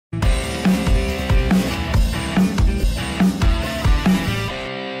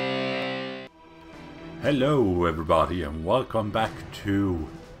Hello everybody and welcome back to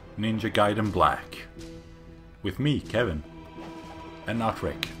Ninja Gaiden Black. With me, Kevin. And not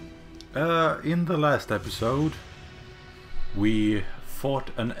Rick. In the last episode we fought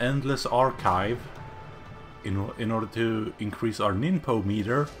an endless archive in order to increase our Ninpo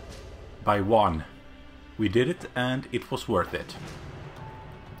meter by 1. We did it and it was worth it.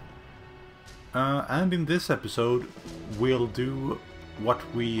 And in this episode we'll do what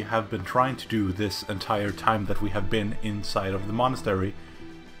we have been trying to do this entire time that we have been inside of the monastery,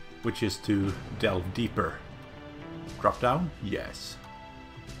 which is to delve deeper. Drop down? Yes.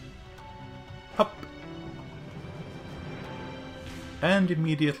 Hup! And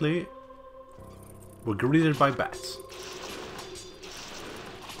immediately we're greeted by bats.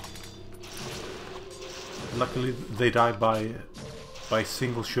 Luckily they die by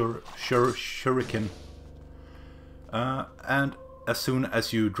single shuriken. And as soon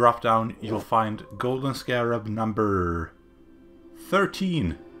as you drop down, you'll find Golden Scarab number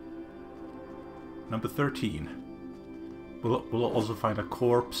 13. Number 13. We'll also find a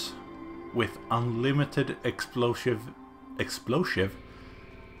corpse with unlimited Explo-shiv.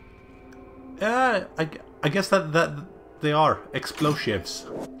 I guess that they are Explo-shivs.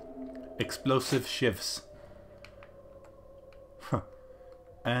 Explosive shivs.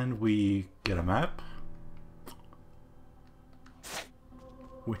 And we get a map,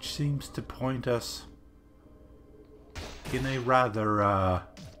 which seems to point us in a rather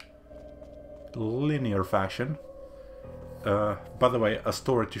linear fashion. By the way, a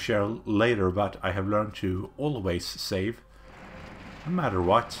story to share later, but I have learned to always save, no matter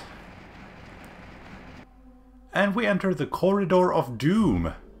what. And we enter the Corridor of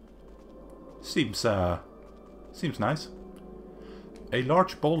Doom. Seems nice. A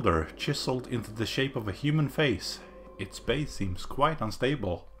large boulder chiseled into the shape of a human face. Its base seems quite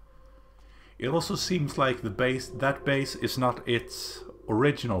unstable. It also seems like that base is not its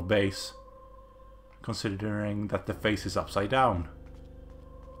original base, considering that the face is upside down.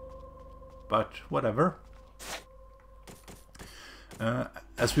 But whatever.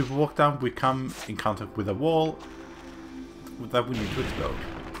 As we walk down, we come in contact with a wall that we need to explode.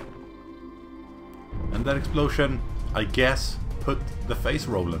 And that explosion, I guess, put the face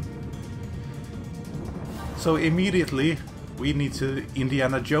rolling. So immediately we need to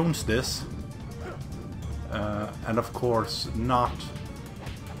Indiana Jones this, and of course not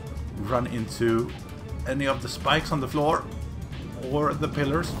run into any of the spikes on the floor or the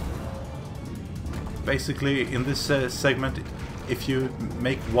pillars. Basically in this segment, if you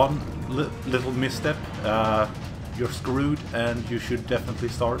make one little misstep, you're screwed and you should definitely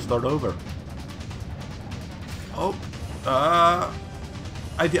start over. Oh,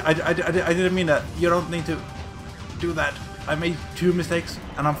 I didn't mean that. You don't need to do that. I made 2 mistakes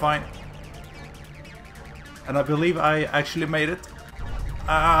and I'm fine. And I believe I actually made it.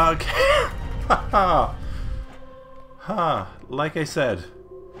 Okay. Like I said,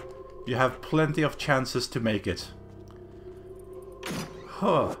 you have plenty of chances to make it.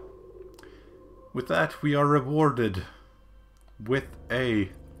 Huh. With that, we are rewarded with a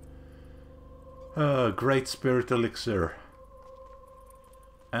Great Spirit Elixir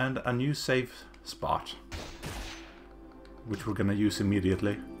and a new save spot, which we're gonna use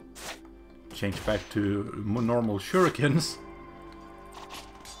immediately. Change back to normal shurikens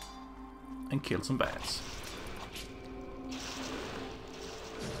and kill some bats.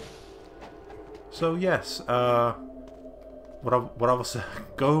 So yes, what I was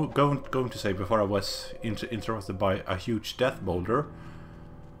going to say before I was interrupted by a huge death boulder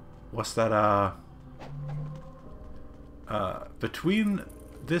was that between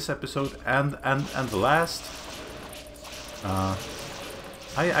this episode and the last, I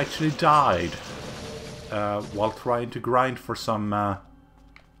actually died while trying to grind for some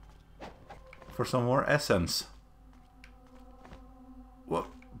more essence. Well,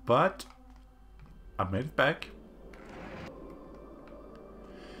 but I made it back.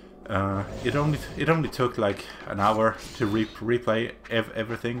 It only took like an hour to replay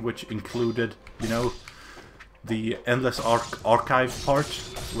everything, which included, you know, the endless archive part,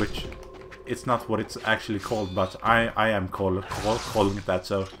 which it's not what it's actually called, but I am calling it that,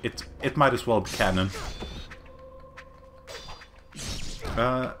 so it might as well be canon.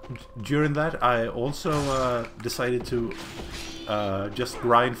 During that, I also decided to just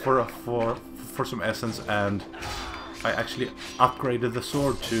grind for some essence, and I actually upgraded the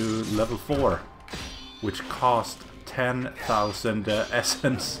sword to level 4, which cost 10,000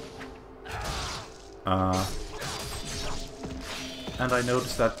 essence. And I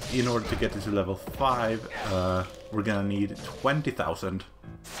noticed that in order to get it to level 5, we're gonna need 20,000.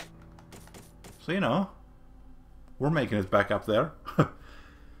 So, you know, we're making it back up there.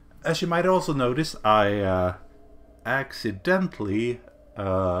 As you might also notice, I accidentally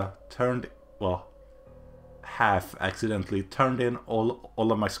turned, well, half accidentally turned in all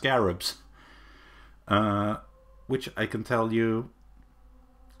of my scarabs. Which I can tell you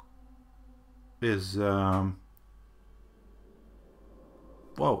is...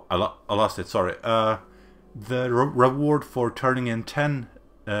 whoa, I lost it, sorry. The reward for turning in 10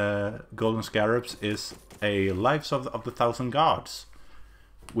 golden scarabs is a Lives of the 1,000 Gods,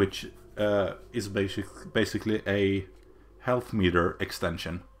 which is basically a health meter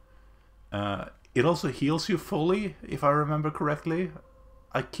extension. It also heals you fully, if I remember correctly.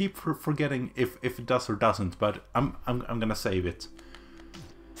 I keep forgetting if it does or doesn't, but I'm gonna save it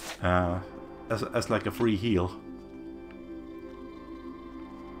as like a free heal.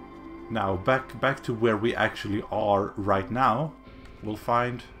 Now back to where we actually are right now. We'll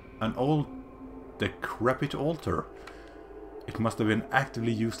find an old decrepit altar. It must have been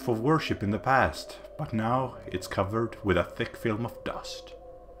actively used for worship in the past, but now it's covered with a thick film of dust.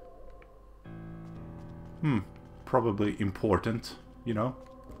 Probably important, you know.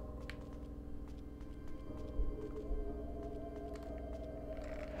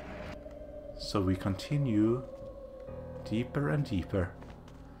 So we continue deeper and deeper.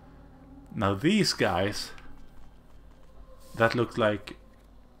 Now these guys, that looks like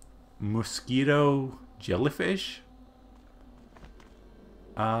mosquito jellyfish.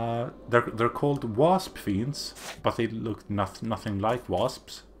 They're called wasp fiends, but they look nothing like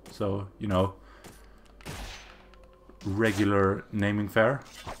wasps. So, you know, regular naming fare.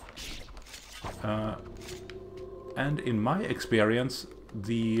 And in my experience,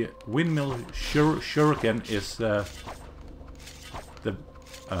 the windmill shuriken is the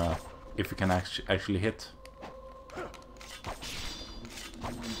if you can actually hit.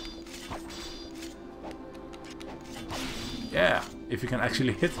 Yeah, if you can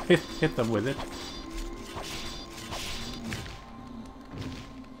actually hit them with it.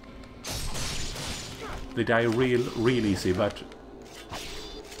 They die real easy, but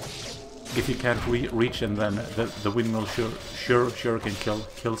if you can't reach them, then the windmill shuriken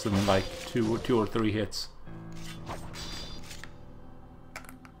kills them in like two or three hits.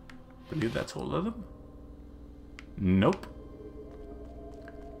 I believe that's all of them. Nope.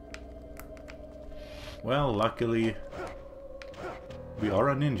 Well, luckily we are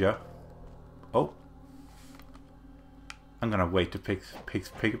a ninja. Oh, I'm gonna wait to pick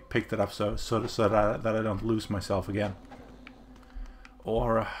that up so that I don't lose myself again.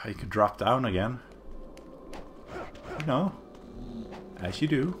 Or I could drop down again. You know, as you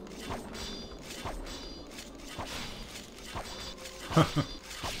do.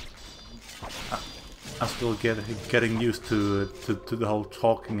 I'm still getting used to the whole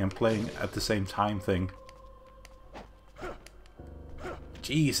talking and playing at the same time thing.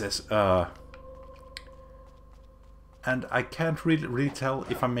 Jesus, and I can't really tell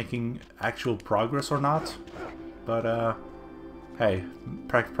if I'm making actual progress or not, but hey,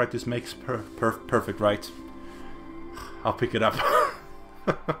 practice makes perfect, right? I'll pick it up.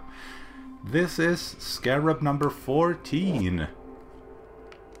 This is scarab number 14.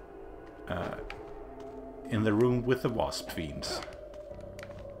 In the room with the wasp fiends.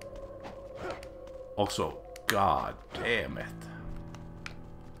 Also, god damn it.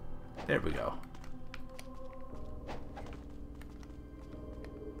 There we go.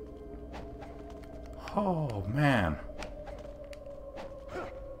 Oh man.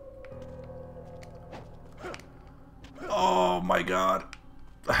 Oh my god.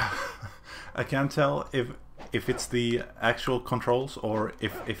 I can't tell if it's the actual controls or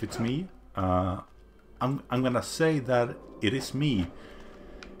if it's me. I'm gonna say that it is me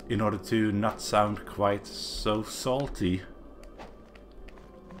in order to not sound quite so salty.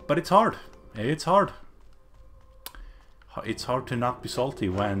 But it's hard. It's hard. It's hard to not be salty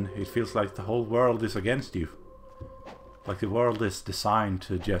when it feels like the whole world is against you. Like the world is designed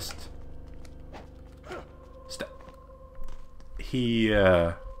to just... He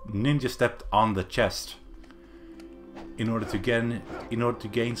ninja stepped on the chest in order to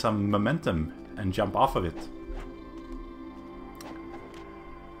gain some momentum and jump off of it.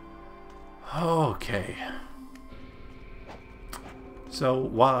 Okay. So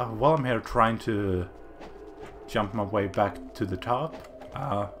while I'm here trying to jump my way back to the top,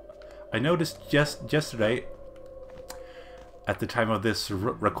 I noticed just yesterday, at the time of this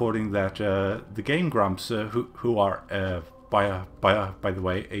recording, that the Game Grumps, who are by the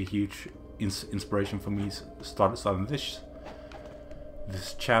way a huge inspiration for me, starting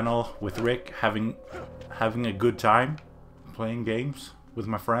this channel with Rick, having a good time playing games with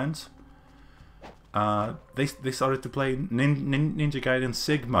my friends. they started to play Ninja Gaiden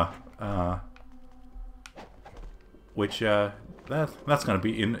Sigma, which that's gonna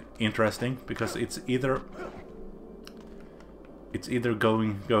be interesting, because it's either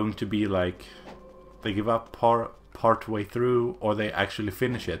going to be like they give up part way through, or they actually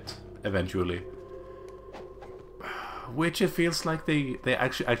finish it eventually. Which it feels like they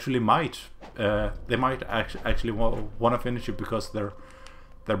actually might. They might actually want to finish it, because they're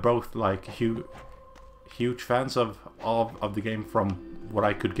both like huge fans of the game, from what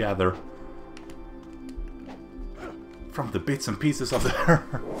I could gather from the bits and pieces of their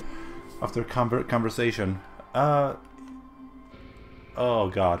conversation. Oh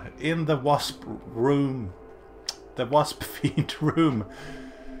god, in the wasp room, the wasp fiend room,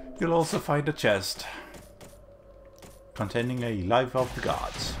 you'll also find a chest containing a Life of the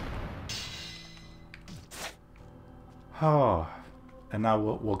Gods. Oh, and now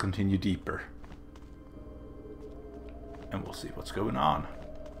we'll continue deeper, and we'll see what's going on.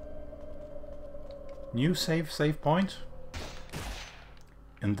 New save point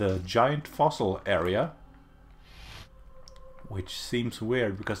in the giant fossil area, which seems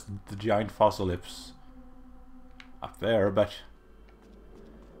weird because the giant fossil is up there, but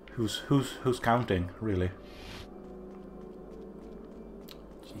who's counting, really?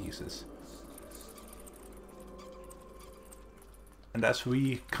 Jesus. And as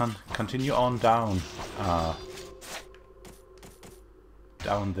we continue on down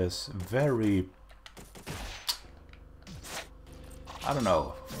this very, I don't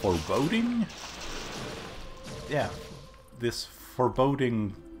know, foreboding? Yeah, this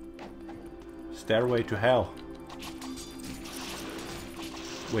foreboding stairway to hell,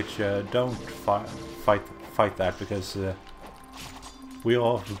 which don't fight that, because we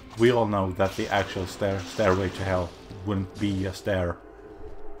all know that the actual stairway to hell wouldn't be a stair.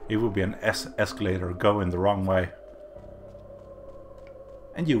 It would be an escalator going the wrong way,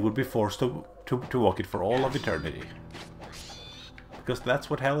 and you would be forced to walk it for all of eternity, because that's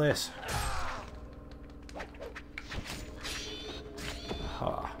what hell is.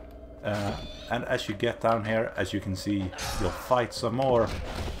 And as you get down here, as you can see, you'll fight some more.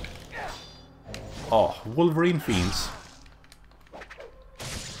 Oh, Wolverine fiends.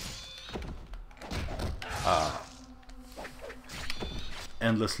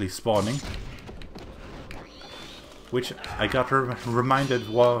 Endlessly spawning, which I got reminded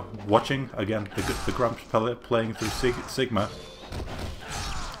while watching again the Grumps playing through Sigma.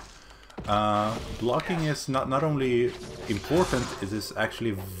 Blocking is not only important, it is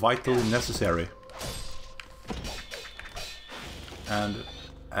actually vitally necessary. And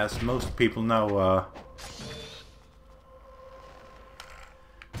as most people know,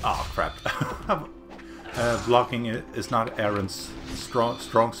 oh crap. Blocking is not Aaron's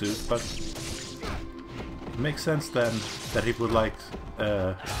strong suit, but it makes sense then that he would like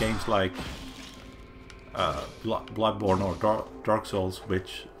games like Bloodborne or Dark Souls,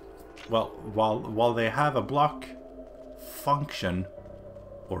 which, well, while they have a block function,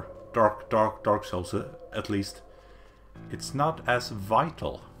 or Dark Souls at least, it's not as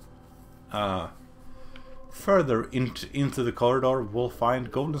vital. Further into the corridor, we'll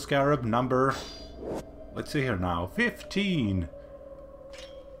find Golden Scarab number, let's see here now, 15.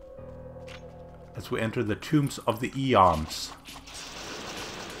 As we enter the tombs of the eons,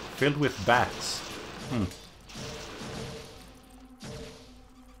 filled with bats.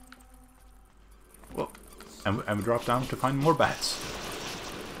 Well, and we drop down to find more bats,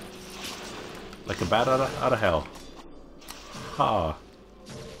 like a bat out of hell. Ha.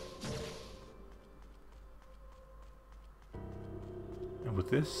 And with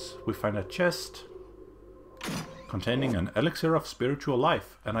this, we find a chest containing an elixir of spiritual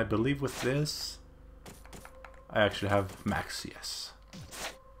life, and I believe with this I actually have max, yes.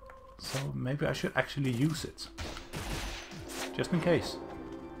 So maybe I should actually use it, just in case.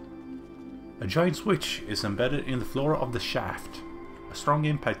 A giant switch is embedded in the floor of the shaft. A strong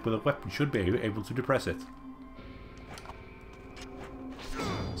impact with a weapon should be able to depress it.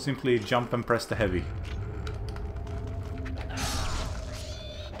 Simply jump and press the heavy.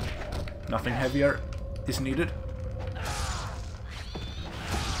 Nothing heavier is needed.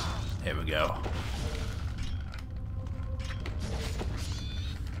 Here we go.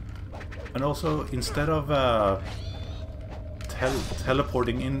 And also, instead of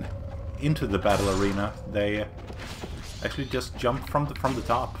teleporting into the battle arena, they actually just jump from the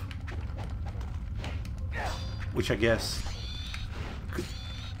top, which I guess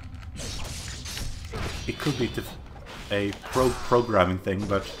it could be a programming thing,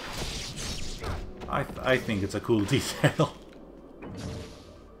 but I think it's a cool detail.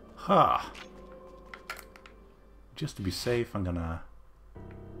 Ha! just to be safe, I'm gonna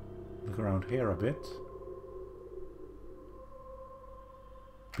look around here a bit.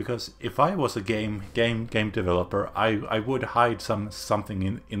 Because if I was a game developer, I would hide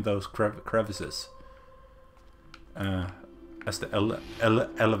something in those crevices. As the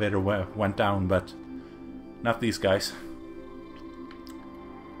elevator went down, but not these guys.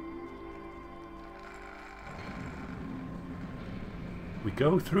 We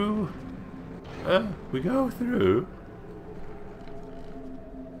go through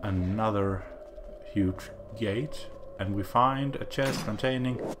another huge gate, and we find a chest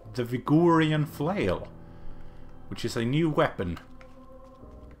containing the Vigorian flail, which is a new weapon.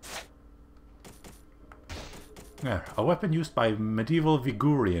 Yeah, a weapon used by medieval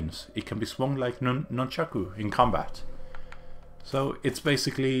Vigorians. It can be swung like nunchaku in combat. So it's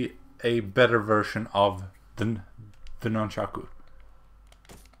basically a better version of the nunchaku.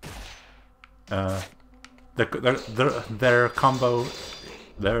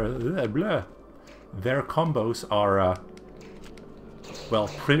 Their combos are well,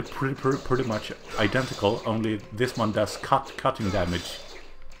 pretty much identical. Only this one does cutting damage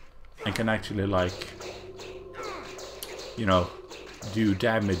and can actually, like, you know, do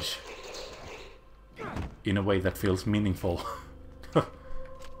damage in a way that feels meaningful.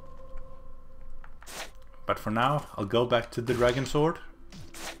 But for now, I'll go back to the Dragon Sword,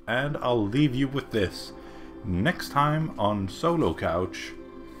 and I'll leave you with this. Next time on Solo Couch,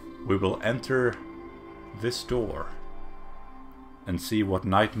 we will enter this door and see what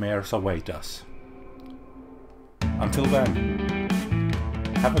nightmares await us. Until then,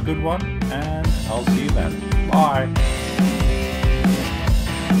 have a good one, and I'll see you then. Bye!